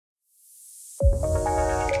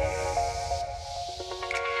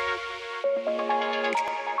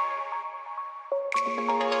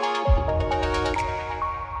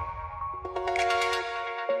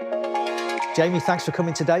Jamie, thanks for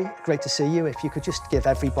coming today. Great to see you. If you could just give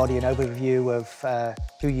everybody an overview of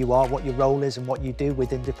who you are, what your role is and what you do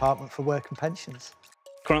within Department for Work and Pensions.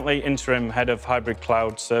 Currently interim head of hybrid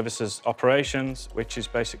cloud services operations, which is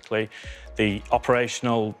basically the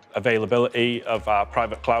operational availability of our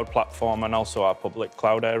private cloud platform and also our public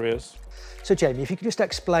cloud areas. So Jamie, if you could just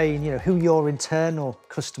explain who your internal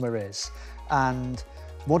customer is and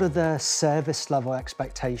what are the service level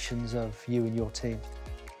expectations of you and your team?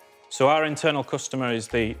 So our internal customer is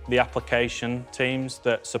the application teams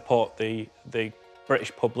that support the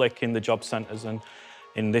British public in the job centres, and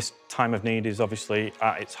in this time of need is obviously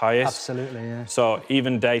at its highest. Absolutely, yeah. So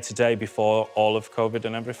even day to day before all of COVID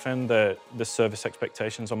and everything, the service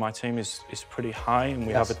expectations on my team is pretty high, and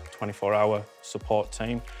we have a 24-hour support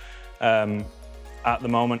team. At the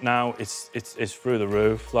moment now, it's through the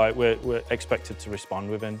roof. Like we're expected to respond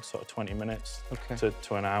within sort of 20 minutes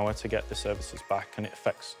to an hour to get the services back, and it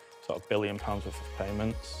affects sort of £1 billion worth of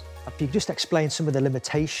payments. If you could just explain some of the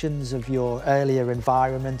limitations of your earlier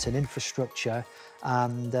environment and infrastructure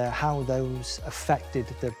and how those affected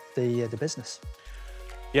the business.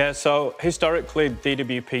 Yeah, so historically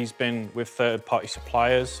DWP's been with third-party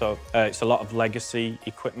suppliers, so it's a lot of legacy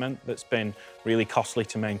equipment that's been really costly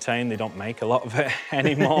to maintain. They don't make a lot of it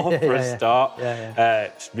anymore for a start.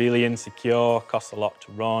 It's really insecure, costs a lot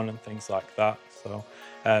to run and things like that. So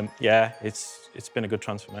yeah, it's been a good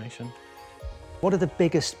transformation. What are the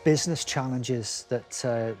biggest business challenges that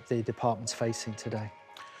the department's facing today?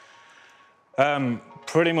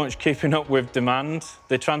 Pretty much keeping up with demand.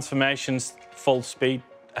 The transformation's full speed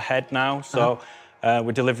ahead now, so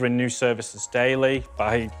we're delivering new services daily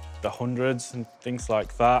by the hundreds and things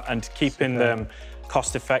like that, and keeping them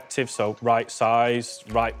cost effective, so right size,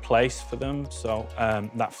 right place for them. So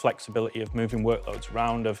that flexibility of moving workloads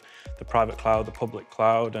around, of the private cloud, the public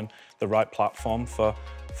cloud, and the right platform for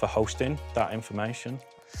hosting that information.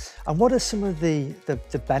 And what are some of the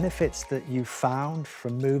benefits that you found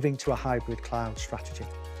from moving to a hybrid cloud strategy?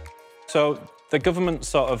 So the government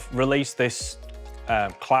sort of released this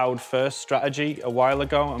cloud-first strategy a while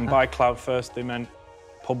ago, and by cloud-first they meant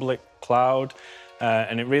public cloud,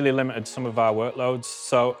 and it really limited some of our workloads.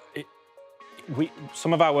 So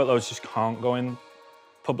some of our workloads just can't go in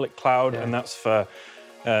public cloud, and that's for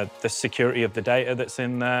the security of the data that's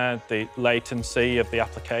in there, the latency of the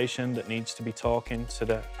application that needs to be talking to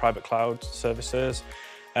the private cloud services.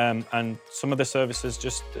 And some of the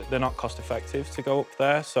services they're not cost effective to go up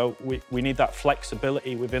there. So we need that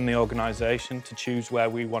flexibility within the organisation to choose where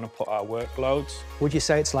we want to put our workloads. Would you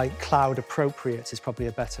say it's like cloud appropriate is probably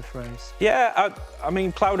a better phrase? Yeah, I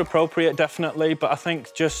mean cloud appropriate definitely, but I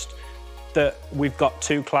think just that we've got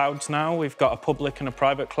two clouds now. We've got a public and a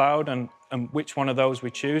private cloud, and which one of those we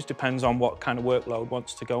choose depends on what kind of workload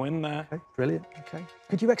wants to go in there. Okay, brilliant, okay.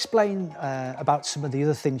 Could you explain about some of the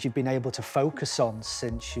other things you've been able to focus on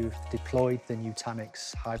since you've deployed the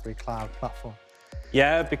Nutanix hybrid cloud platform?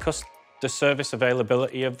 Yeah, because the service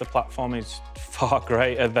availability of the platform is far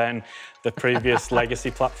greater than the previous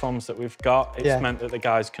legacy platforms that we've got. It's meant that the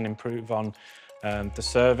guys can improve on the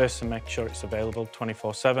service and make sure it's available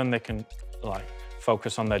 24/7. They can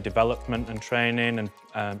focus on their development and training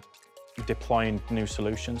and deploying new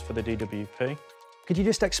solutions for the DWP. Could you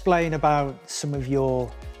just explain about some of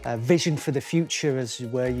your vision for the future as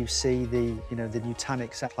where you see the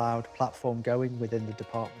Nutanix cloud platform going within the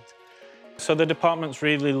department? So the department's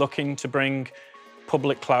really looking to bring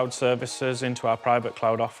public cloud services into our private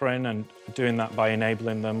cloud offering, and doing that by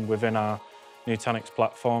enabling them within our Nutanix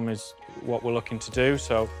platform is what we're looking to do.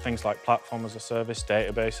 So things like platform as a service,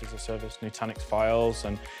 database as a service, Nutanix files,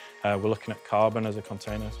 and we're looking at Karbon as a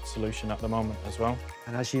container solution at the moment as well.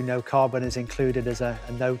 And as you know, Karbon is included as a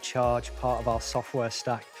no-charge part of our software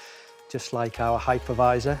stack, just like our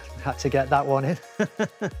hypervisor. Had to get that one in.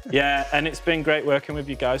 Yeah, and it's been great working with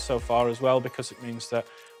you guys so far as well, because it means that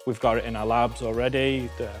we've got it in our labs already.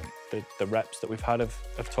 The reps that we've had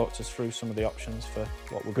have talked us through some of the options for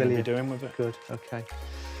what we're going to be doing with it. Good, okay.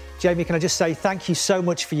 Jamie, can I just say thank you so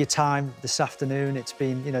much for your time this afternoon. It's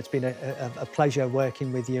been, a pleasure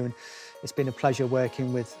working with you, and it's been a pleasure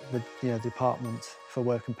working with the Department for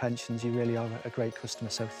Work and Pensions. You really are a great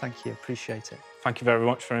customer, so thank you, appreciate it. Thank you very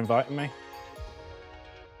much for inviting me.